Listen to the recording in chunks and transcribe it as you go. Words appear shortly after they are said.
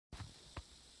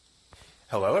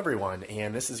Hello, everyone,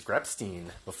 and this is Grepstein.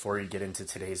 Before we get into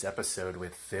today's episode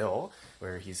with Phil,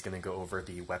 where he's going to go over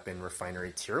the weapon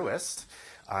refinery tier list,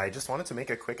 I just wanted to make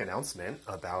a quick announcement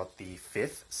about the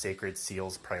 5th Sacred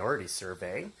Seals Priority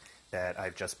Survey that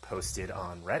I've just posted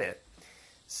on Reddit.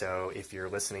 So if you're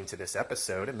listening to this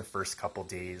episode in the first couple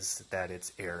days that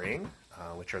it's airing,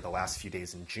 which are the last few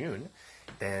days in June,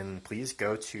 then please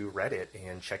go to Reddit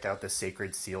and check out the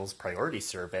Sacred Seals Priority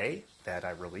Survey that I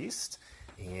released.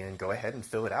 And go ahead and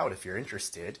fill it out if you're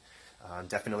interested. I'm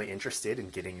definitely interested in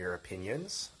getting your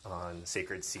opinions on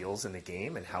sacred seals in the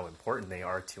game and how important they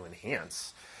are to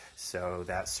enhance. So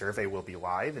that survey will be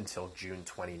live until June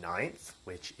 29th,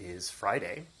 which is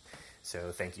Friday.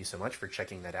 So thank you so much for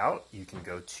checking that out. You can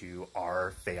go to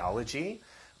our Phaeology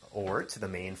or to the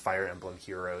main Fire Emblem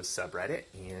Heroes subreddit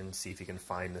and see if you can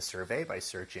find the survey by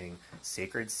searching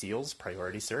Sacred Seals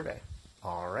Priority Survey.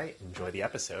 All right, enjoy the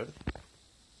episode.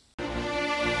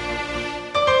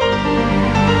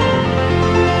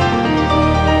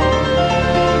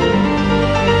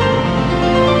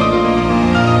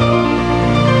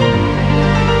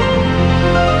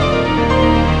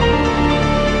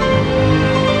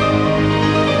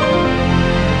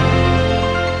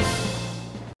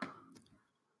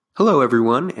 Hello,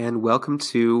 everyone, and welcome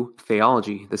to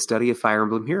Phaeology, the study of Fire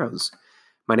Emblem Heroes.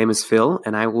 My name is Phil,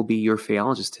 and I will be your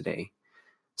Phaeologist today.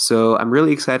 So I'm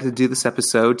really excited to do this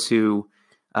episode to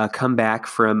come back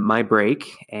from my break,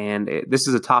 and this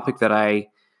is a topic that I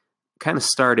kind of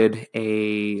started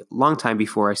a long time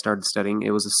before I started studying.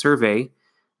 It was a survey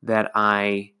that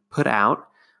I put out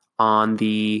on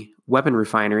the weapon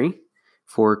refinery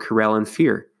for Corel and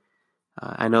Fear.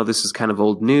 I know this is kind of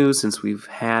old news since we've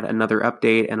had another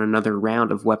update and another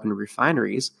round of weapon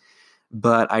refineries,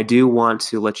 but I do want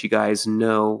to let you guys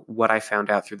know what I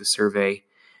found out through the survey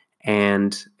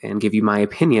and give you my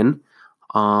opinion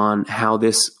on how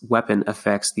this weapon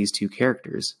affects these two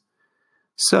characters.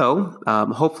 So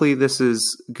hopefully this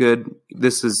is good.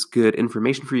 This is good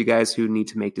information for you guys who need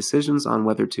to make decisions on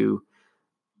whether to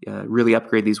really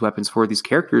upgrade these weapons for these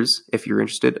characters if you're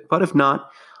interested. But if not,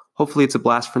 hopefully it's a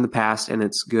blast from the past and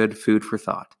it's good food for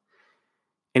thought.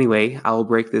 Anyway, I will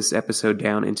break this episode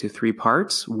down into 3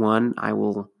 parts. 1, I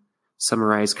will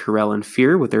summarize Corel and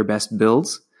Fear with their best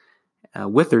builds,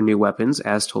 with their new weapons,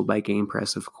 as told by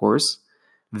GamePress, of course.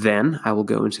 Then, I will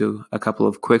go into a couple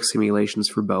of quick simulations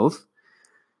for both.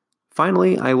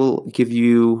 Finally, I will give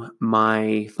you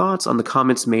my thoughts on the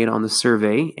comments made on the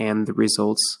survey and the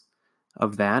results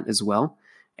of that as well,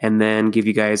 and then give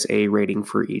you guys a rating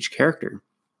for each character.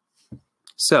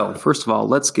 So, first of all,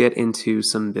 let's get into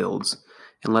some builds,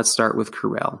 and let's start with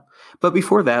Corel. But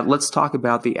before that, let's talk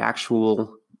about the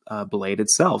actual blade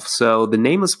itself. So, the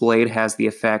Nameless Blade has the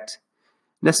effect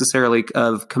necessarily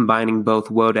of combining both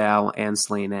Woedao and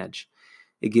Slain Edge.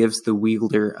 It gives the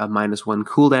wielder a -1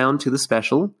 cooldown to the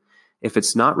special if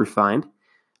it's not refined,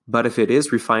 but if it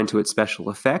is refined to its special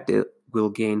effect, it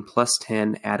will gain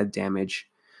 +10 added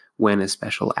damage when a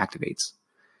special activates.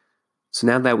 So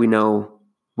now that we know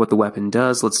what the weapon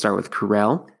does, let's start with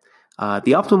Corel.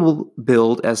 The optimal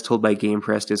build, as told by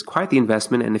GamePress, is quite the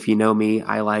investment, and if you know me,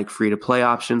 I like free-to-play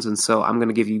options, and so I'm going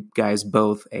to give you guys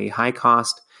both a high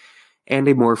cost and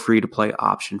a more free-to-play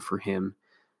option for him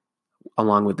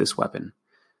along with this weapon.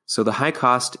 So the high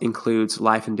cost includes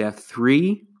Life and Death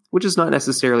 3, which is not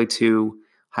necessarily too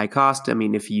high cost. I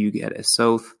mean, if you get a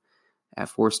Soth at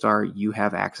 4-star, you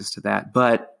have access to that,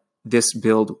 but this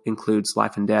build includes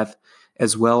Life and Death,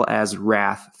 as well as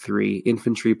Wrath 3,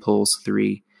 Infantry Pulse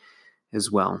 3 as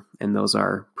well, and those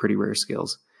are pretty rare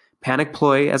skills. Panic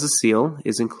Ploy as a seal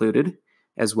is included,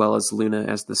 as well as Luna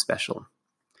as the special.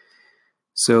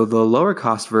 So the lower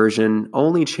cost version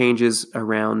only changes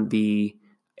around the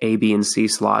A, B, and C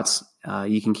slots.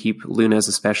 You can keep Luna as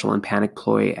a special and Panic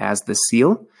Ploy as the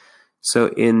seal. So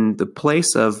in the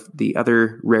place of the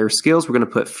other rare skills, we're going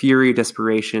to put Fury,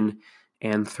 Desperation,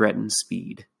 and Threaten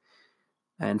Speed.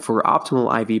 And for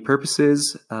optimal IV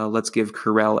purposes, let's give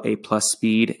Corel a plus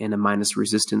speed and a minus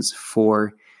resistance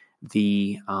for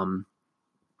the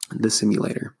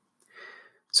simulator.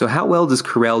 So how well does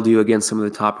Corel do against some of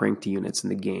the top-ranked units in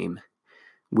the game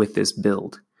with this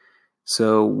build?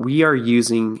 So we are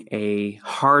using a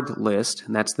hard list,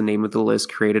 and that's the name of the list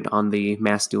created on the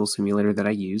Mass Duel simulator that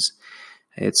I use.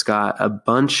 It's got a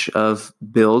bunch of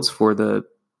builds for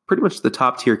pretty much the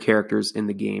top-tier characters in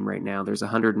the game right now. There's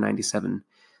 197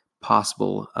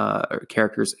 possible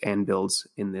characters and builds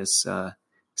in this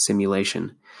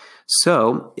simulation.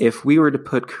 So if we were to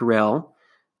put Corel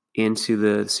into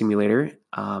the simulator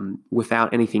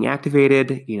without anything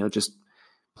activated, just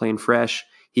plain fresh,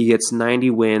 he gets 90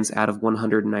 wins out of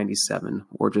 197,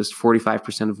 or just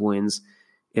 45% of wins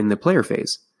in the player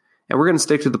phase. And we're going to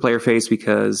stick to the player phase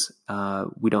because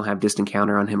we don't have distant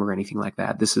counter on him or anything like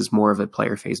that. This is more of a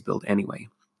player phase build anyway.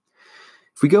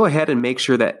 If we go ahead and make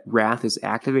sure that Wrath is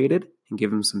activated and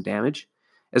give him some damage,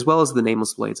 as well as the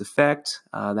Nameless Blade's effect,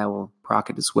 that will proc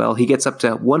it as well. He gets up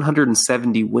to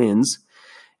 170 wins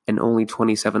and only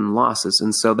 27 losses.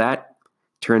 And so that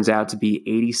turns out to be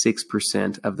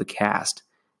 86% of the cast.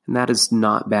 And that is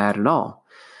not bad at all.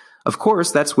 Of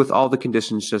course, that's with all the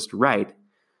conditions just right.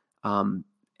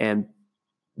 And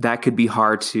that could be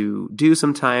hard to do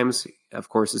sometimes. Of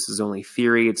course, this is only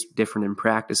theory. It's different in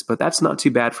practice, but that's not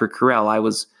too bad for Corel. I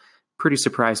was pretty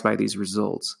surprised by these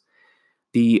results.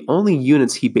 The only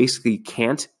units he basically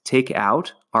can't take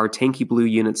out are tanky blue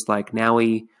units like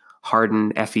Naui,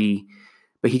 Harden, Effie,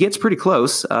 but he gets pretty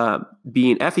close,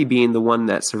 Effie being the one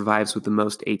that survives with the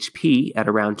most HP at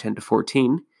around 10 to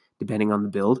 14, depending on the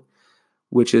build,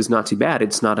 which is not too bad.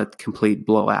 It's not a complete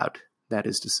blowout, that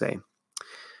is to say.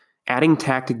 Adding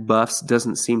tactic buffs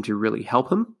doesn't seem to really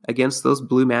help him against those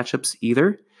blue matchups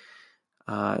either.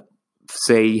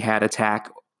 Say he had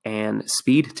attack and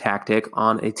speed tactic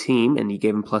on a team and you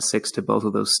gave him +6 to both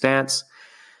of those stats.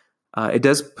 It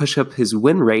does push up his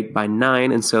win rate by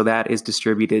 9, and so that is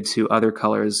distributed to other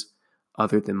colors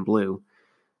other than blue.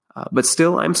 But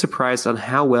still, I'm surprised on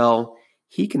how well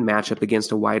he can match up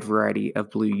against a wide variety of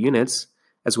blue units,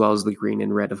 as well as the green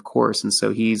and red, of course. And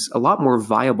so he's a lot more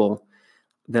viable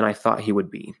than I thought he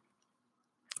would be.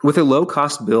 With a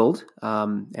low-cost build,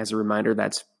 as a reminder,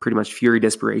 that's pretty much Fury,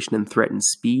 Desperation, and Threaten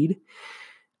Speed.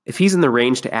 If he's in the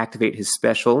range to activate his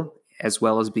special, as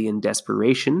well as be in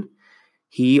Desperation,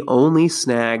 he only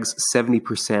snags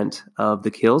 70% of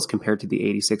the kills compared to the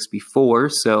 86 before,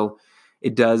 so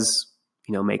it does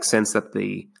make sense that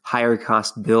the higher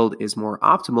cost build is more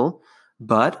optimal,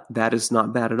 but that is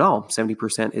not bad at all.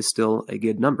 70% is still a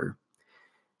good number.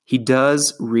 He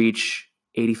does reach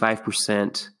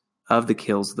 85% of the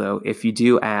kills, though, if you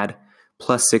do add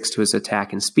 +6 to his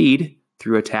attack and speed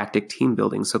through a tactic team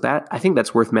building. So that I think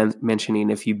that's worth mentioning.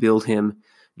 If you build him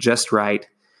just right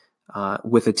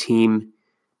with a team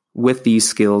with these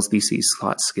skills, these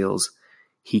C-slot skills,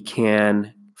 he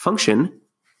can function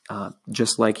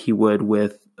just like he would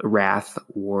with Wrath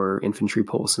or Infantry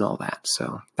Pulse and all that.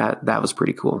 So that was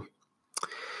pretty cool.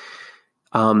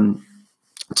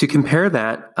 To compare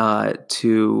that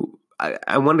to...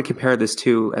 I wanted to compare this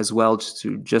to as well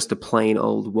to just a plain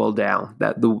old Wodao,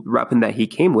 that the weapon that he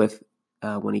came with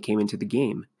when he came into the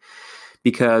game,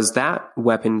 because that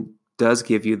weapon does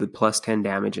give you the +10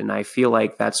 damage, and I feel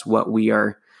like that's what we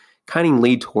are kind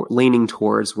of leaning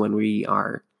towards when we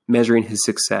are measuring his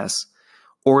success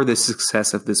or the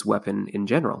success of this weapon in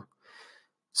general.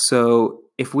 So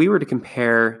if we were to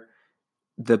compare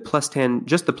the +10,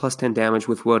 just the +10 damage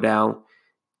with Wodao,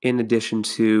 in addition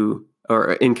to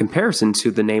or in comparison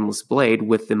to the Nameless Blade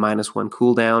with the -1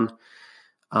 cooldown.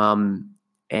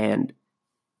 And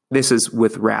this is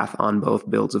with Wrath on both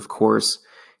builds, of course.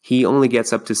 He only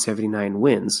gets up to 79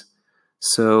 wins.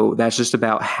 So that's just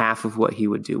about half of what he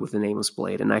would do with the Nameless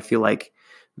Blade. And I feel like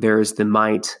there's the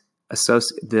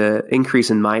increase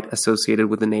in might associated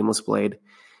with the Nameless Blade,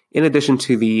 in addition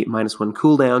to the -1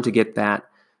 cooldown to get that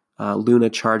Luna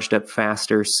charged up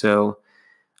faster. So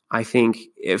I think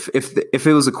if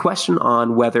it was a question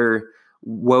on whether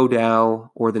Wodao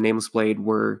or the Nameless Blade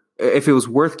if it was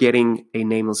worth getting a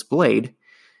Nameless Blade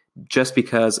just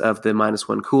because of the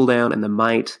 -1 cooldown and the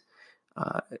might,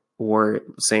 or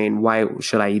saying why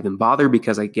should I even bother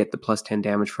because I get the +10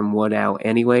 damage from Wodao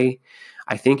anyway,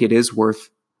 I think it is worth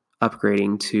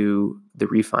upgrading to the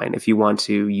Refine if you want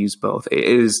to use both.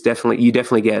 You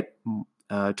definitely get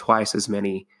twice as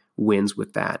many wins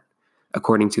with that,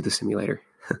 according to the simulator.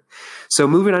 So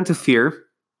moving on to Fear,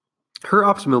 her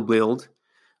optimal build,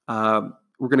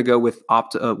 we're going to go with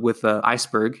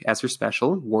Iceberg as her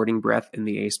special, Warding Breath in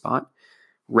the A spot,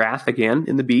 Wrath again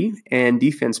in the B, and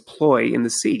Defense Ploy in the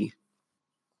C,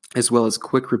 as well as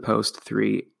Quick Riposte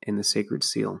 3 in the Sacred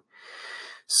Seal.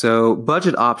 So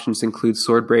budget options include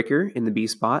Swordbreaker in the B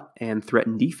spot and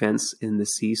Threaten Defense in the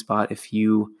C spot if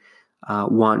you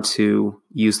want to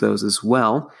use those as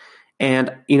well.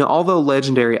 And, although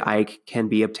Legendary Ike can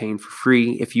be obtained for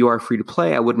free, if you are free to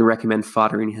play, I wouldn't recommend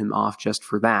foddering him off just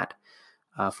for that,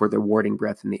 for the Warding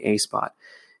Breath in the A spot.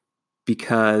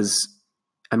 Because,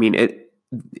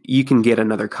 you can get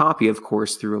another copy, of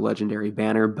course, through a Legendary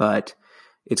banner, but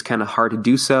it's kind of hard to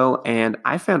do so. And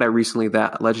I found out recently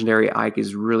that Legendary Ike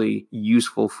is really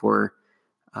useful for,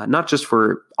 not just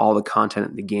for all the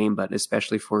content in the game, but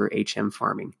especially for HM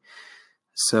farming.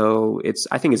 So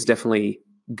I think it's definitely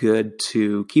good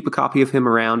to keep a copy of him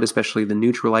around, especially the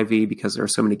neutral IV, because there are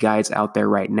so many guides out there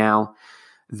right now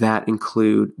that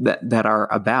include that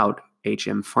are about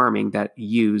HM farming that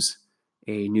use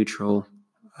a neutral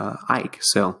Ike.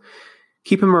 So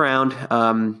keep him around.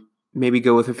 Maybe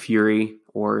go with a Fury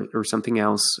or something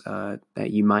else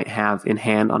that you might have in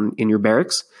hand in your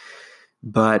barracks.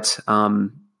 But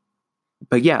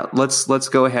yeah, let's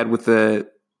go ahead with the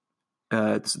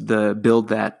build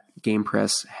that Game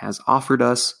Press has offered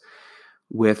us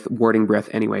with Warding Breath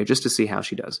anyway, just to see how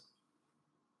she does.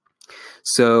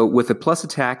 So with a plus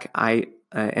attack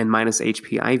and minus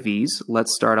HP IVs,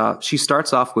 let's start off. She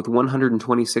starts off with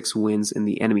 126 wins in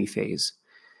the enemy phase,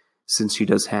 since she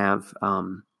does have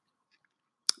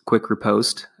quick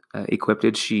riposte equipped.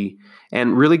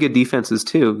 And really good defenses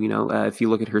too. If you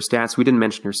look at her stats, we didn't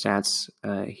mention her stats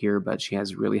here, but she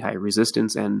has really high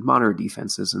resistance and moderate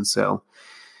defenses. And so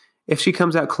if she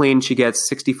comes out clean, she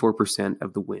gets 64%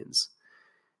 of the wins.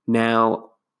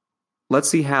 Now, let's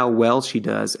see how well she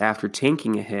does after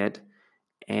tanking a hit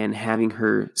and having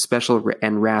her special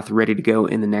and wrath ready to go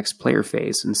in the next player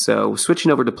phase. And so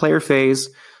switching over to player phase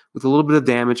with a little bit of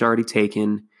damage already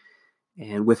taken,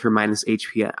 and with her minus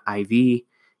HP IV,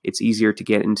 it's easier to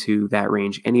get into that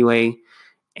range anyway.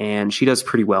 And she does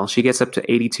pretty well. She gets up to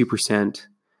 82%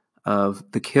 of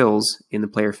the kills in the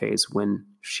player phase when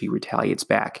she retaliates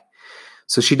back.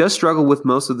 So she does struggle with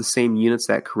most of the same units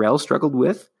that Corel struggled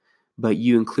with, but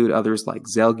you include others like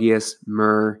Zelgius,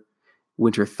 Myr,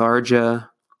 Winter Tharja.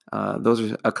 Those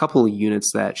are a couple of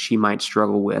units that she might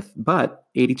struggle with, but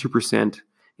 82%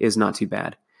 is not too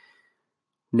bad.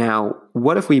 Now,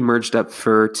 what if we merged up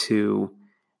Fur to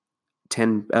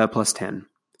 10 plus 10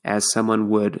 as someone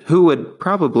who would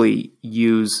probably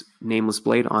use Nameless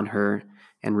Blade on her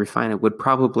and refine it, would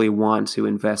probably want to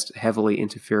invest heavily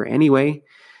into Fur anyway,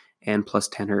 and plus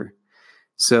 10 her.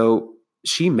 So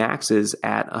she maxes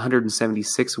at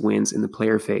 176 wins in the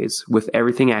player phase with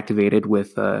everything activated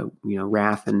with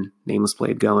Wrath and Nameless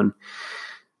Blade going.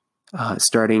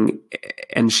 Starting,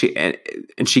 and she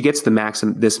gets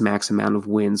this max amount of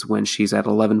wins when she's at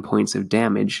 11 points of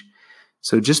damage,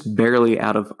 so just barely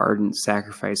out of Ardent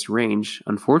Sacrifice range,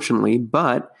 unfortunately.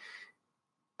 But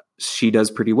she does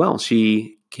pretty well.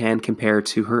 She can compare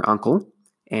to her uncle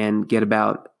and get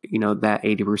about that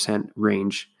 80%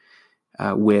 range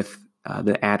with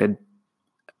the added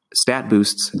stat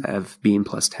boosts of being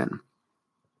plus 10.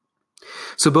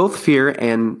 So both Fear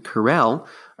and Corel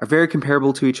are very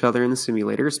comparable to each other in the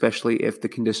simulator, especially if the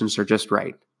conditions are just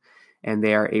right, and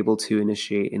they are able to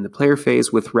initiate in the player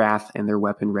phase with Wrath and their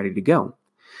weapon ready to go.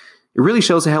 It really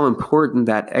shows how important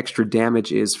that extra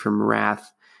damage is from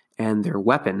Wrath and their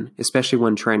weapon, especially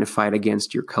when trying to fight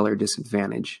against your color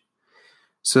disadvantage.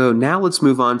 So now let's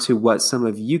move on to what some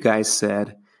of you guys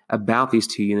said about these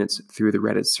two units through the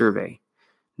Reddit survey.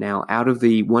 Now, out of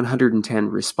the 110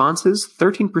 responses,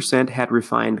 13% had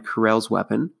refined Corel's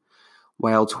weapon,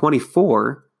 while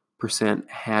 24%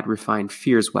 had refined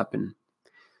Fear's weapon.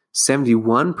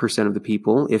 71% of the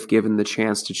people, if given the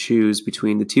chance to choose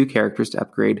between the two characters to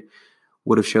upgrade,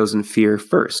 would have chosen Fear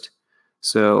first.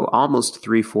 So almost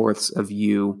 3/4 of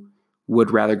you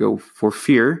would rather go for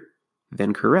Fear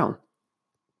than Corel.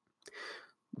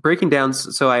 Breaking down,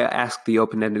 so I asked the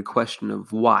open-ended question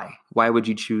of why. Why would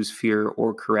you choose Fear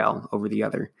or Corel over the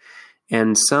other?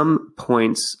 And some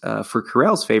points for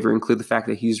Corel's favor include the fact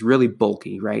that he's really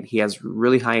bulky, right? He has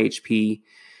really high HP.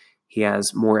 He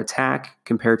has more attack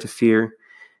compared to Fear.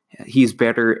 He's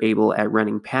better able at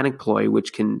running Panic Ploy,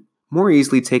 which can more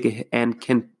easily take a hit, and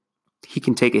he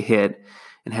can take a hit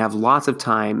and have lots of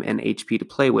time and HP to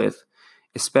play with,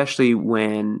 especially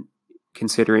when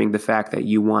considering the fact that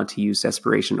you want to use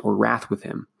Desperation or Wrath with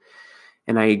him.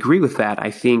 And I agree with that.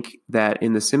 I think that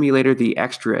in the simulator, the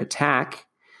extra attack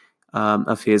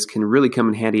of his can really come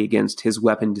in handy against his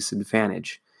weapon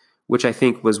disadvantage, which I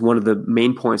think was one of the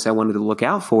main points I wanted to look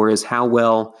out for, is how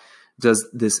well does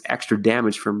this extra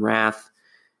damage from Wrath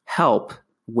help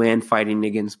when fighting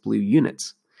against blue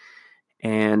units.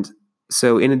 And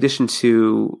so in addition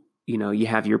to, you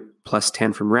have your plus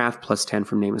 10 from Wrath, plus 10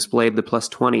 from Nameless Blade, the plus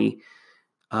 20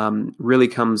 really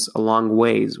comes a long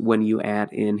ways when you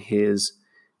add in his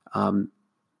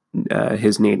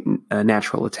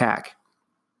natural attack.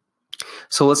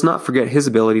 So let's not forget his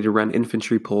ability to run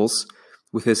Infantry Pulse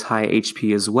with his high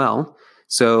HP as well.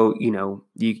 So, you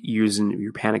using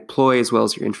your Panic Ploy as well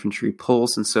as your Infantry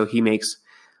Pulse, and so he makes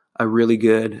a really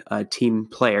good team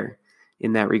player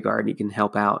in that regard. He can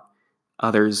help out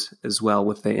others as well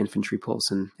with the Infantry Pulse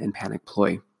and Panic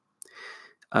Ploy.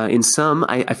 In sum,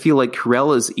 I feel like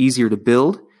Corel is easier to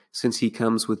build since he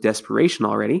comes with Desperation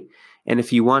already. And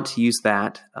if you want to use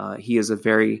that, he is a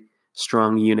very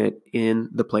strong unit in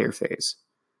the player phase.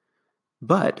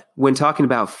 But when talking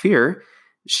about Fear,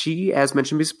 She, as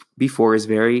mentioned before, is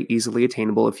very easily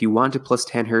attainable. If you want to plus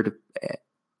 10 her to,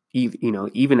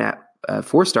 even at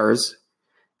 4 stars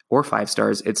or 5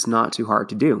 stars, it's not too hard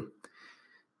to do.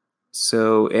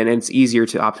 So, and it's easier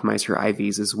to optimize her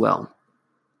IVs as well.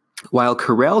 While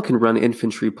Corel can run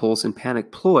Infantry Pulse and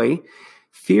Panic Ploy,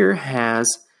 Fear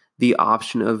has the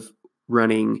option of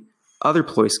running other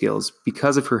ploy skills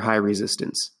because of her high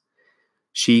resistance.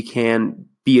 She can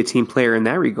be a team player in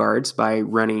that regards by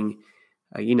running,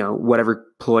 whatever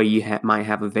ploy you might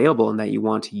have available and that you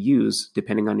want to use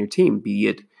depending on your team, be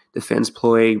it defense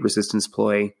ploy, resistance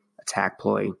ploy, attack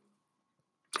ploy.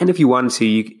 And if you wanted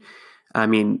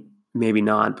to, maybe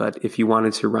not, but if you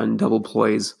wanted to run double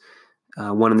ploys,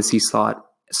 one in the C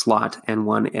slot and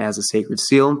one as a Sacred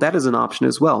Seal, that is an option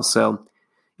as well. So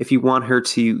if you want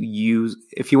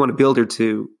to build her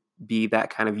to be that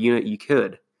kind of unit, you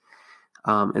could.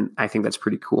 And I think that's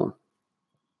pretty cool.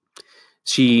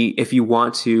 If you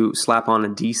want to slap on a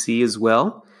DC as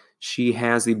well, she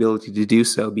has the ability to do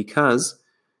so because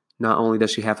not only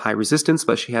does she have high resistance,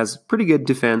 but she has pretty good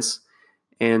defense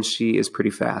and she is pretty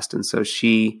fast. And so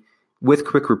she, with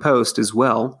Quick Riposte as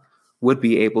well, would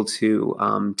be able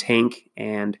to tank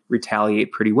and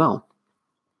retaliate pretty well.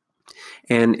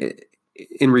 And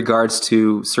in regards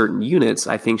to certain units,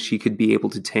 I think she could be able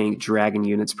to tank dragon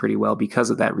units pretty well because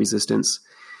of that resistance.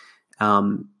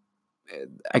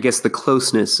 I guess the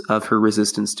closeness of her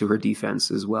resistance to her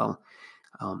defense as well,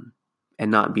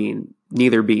 and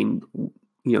neither being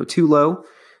too low.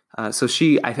 So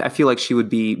I feel like she would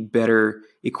be better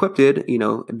equipped,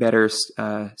 better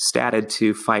statted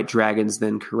to fight dragons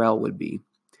than Corel would be.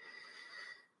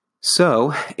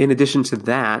 So, in addition to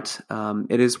that,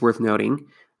 it is worth noting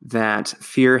that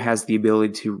Fear has the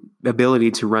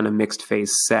ability to run a mixed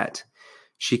phase set.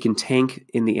 She can tank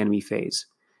in the enemy phase,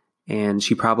 and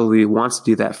she probably wants to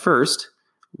do that first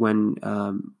when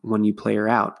you play her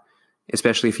out,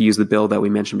 especially if you use the build that we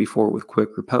mentioned before with Quick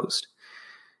Riposte.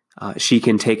 She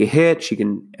can take a hit. She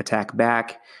can attack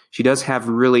back. She does have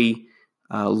really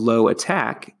low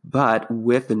attack, but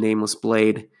with the Nameless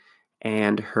Blade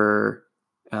and her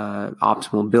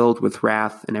optimal build with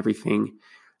Wrath and everything,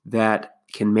 that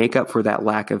can make up for that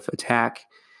lack of attack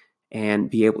and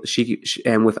be able.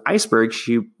 And with Iceberg,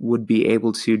 she would be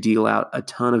able to deal out a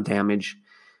ton of damage,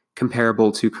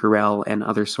 comparable to Corel and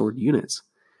other sword units.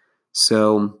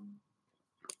 So,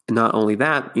 not only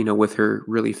that, with her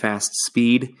really fast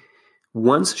speed,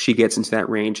 once she gets into that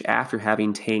range after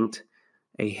having tanked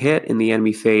a hit in the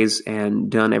enemy phase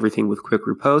and done everything with Quick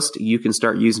Riposte, you can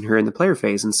start using her in the player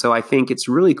phase. And so I think it's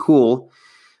really cool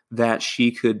that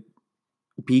she could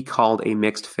be called a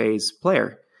mixed phase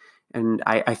player. And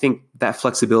I think that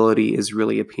flexibility is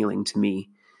really appealing to me.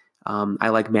 I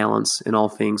like balance in all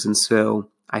things. And so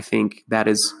I think that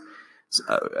is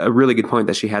a really good point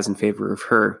that she has in favor of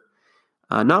her.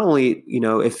 Not only,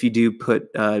 if you do put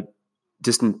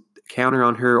distant counter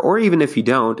on her, or even if you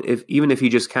don't, even if you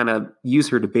just kind of use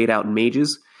her to bait out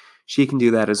mages, she can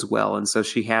do that as well. And so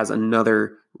she has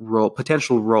another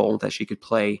potential role that she could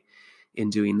play in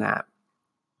doing that.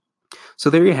 So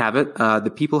there you have it.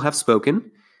 The people have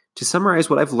spoken. To summarize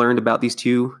what I've learned about these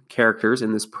two characters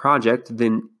in this project,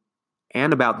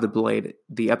 and about the blade,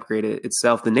 the upgrade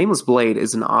itself, the Nameless Blade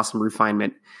is an awesome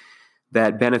refinement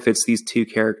that benefits these two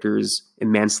characters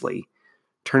immensely,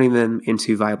 turning them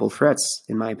into viable threats,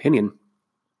 in my opinion.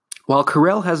 While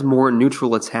Corel has more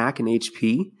neutral attack and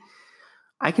HP,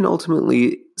 I can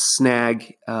ultimately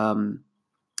snag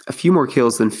a few more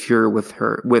kills than Fear with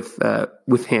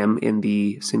him in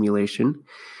the simulation.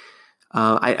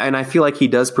 I feel like he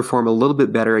does perform a little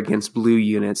bit better against blue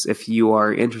units if you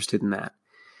are interested in that.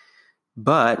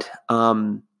 But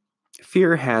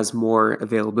Fear has more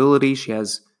availability. She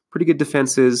has pretty good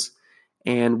defenses.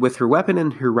 And with her weapon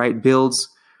and her right builds,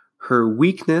 her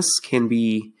weakness can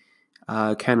be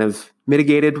kind of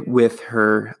mitigated with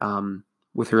her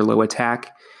low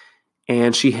attack.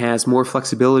 And she has more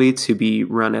flexibility to be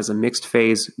run as a mixed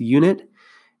phase unit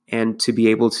and to be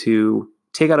able to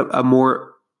take out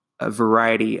a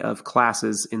variety of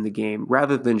classes in the game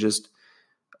rather than just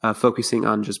focusing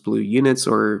on just blue units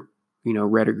or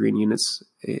red or green units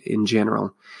in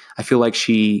general. I feel like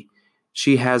she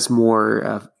has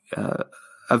more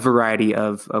a variety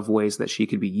of ways that she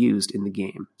could be used in the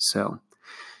game. So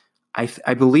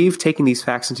I believe, taking these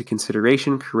facts into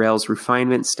consideration, Corel's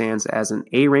refinement stands as an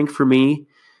A rank for me,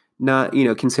 not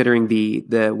considering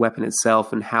the weapon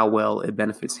itself and how well it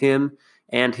benefits him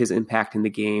and his impact in the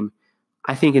game.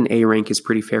 I think an A rank is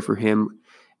pretty fair for him,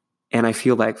 and I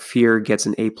feel like Fear gets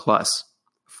an A+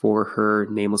 for her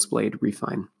Nameless Blade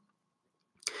refine.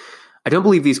 I don't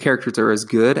believe these characters are as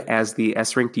good as the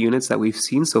S-ranked units that we've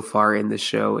seen so far in this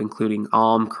show, including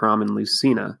Alm, Chrom, and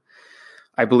Lucina.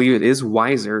 I believe it is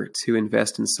wiser to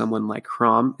invest in someone like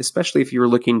Chrom, especially if you're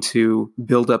looking to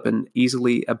build up an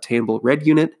easily obtainable red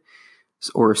unit,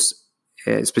 or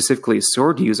specifically a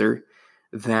sword user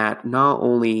that not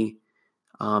only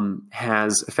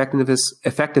has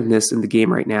effectiveness in the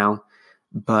game right now,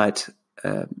 but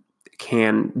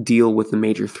can deal with the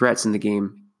major threats in the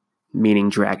game, meaning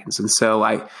dragons. And so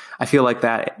I feel like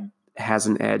that has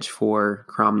an edge for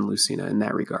Chrom and Lucina in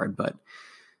that regard. But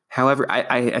however,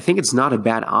 I think it's not a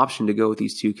bad option to go with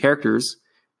these two characters.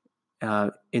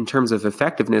 In terms of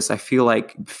effectiveness, I feel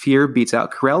like Fear beats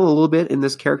out Corel a little bit in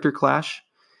this character clash.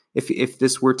 If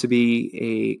this were to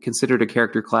be considered a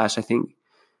character clash, I think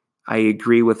I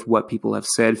agree with what people have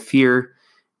said. Fear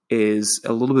is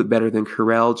a little bit better than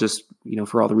Corel, just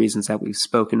for all the reasons that we've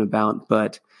spoken about.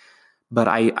 But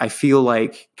I feel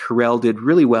like Corel did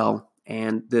really well,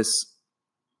 and this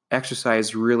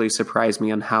exercise really surprised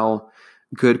me on how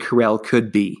good Corel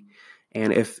could be.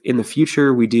 And if in the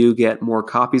future we do get more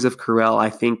copies of Corel, I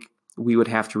think we would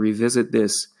have to revisit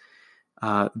this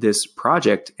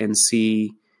project and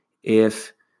see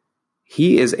if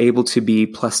he is able to be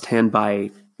plus 10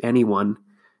 by anyone,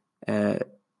 and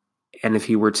if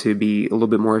he were to be a little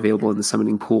bit more available in the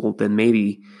summoning pool, then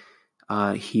maybe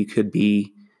he could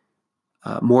be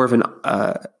more of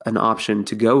an option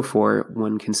to go for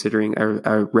when considering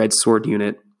a red sword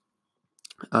unit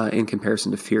in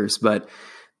comparison to Fierce. But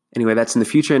anyway, that's in the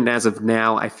future, and as of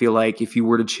now, I feel like if you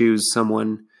were to choose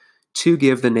someone to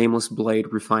give the Nameless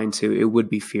Blade Refine to, it would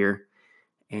be Fear,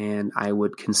 and I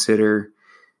would consider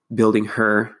building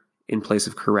her in place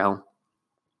of Corel.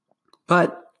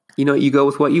 But, you go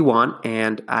with what you want,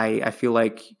 and I feel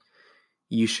like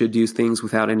you should do things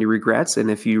without any regrets. And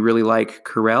if you really like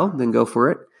Corel, then go for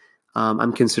it.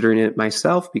 I'm considering it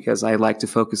myself because I like to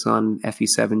focus on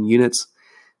FE7 units.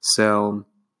 So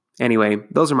anyway,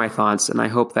 those are my thoughts, and I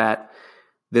hope that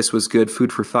this was good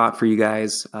food for thought for you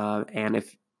guys. And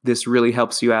if this really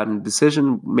helps you out in a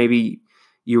decision, maybe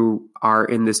you are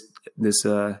in this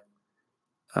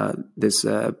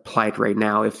plight right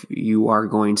now if you are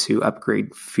going to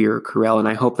upgrade Fear or Corel, and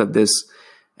I hope that this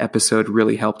episode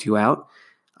really helped you out.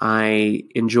 I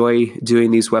enjoy doing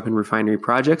these weapon refinery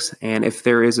projects, and if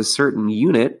there is a certain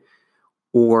unit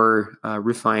or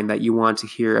refine that you want to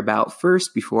hear about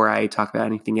first before I talk about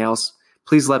anything else,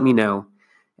 please let me know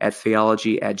at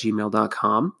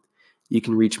phaeology@gmail.com. You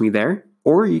can reach me there,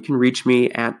 or you can reach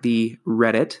me at the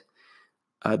Reddit,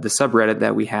 the subreddit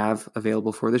that we have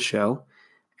available for the show,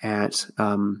 at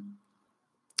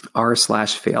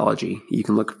r/phaeology. You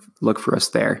can look for us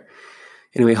there.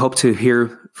 Anyway, hope to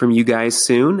hear from you guys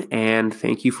soon, and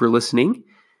thank you for listening.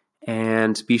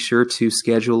 And be sure to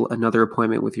schedule another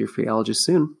appointment with your phaeologist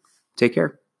soon. Take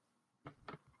care.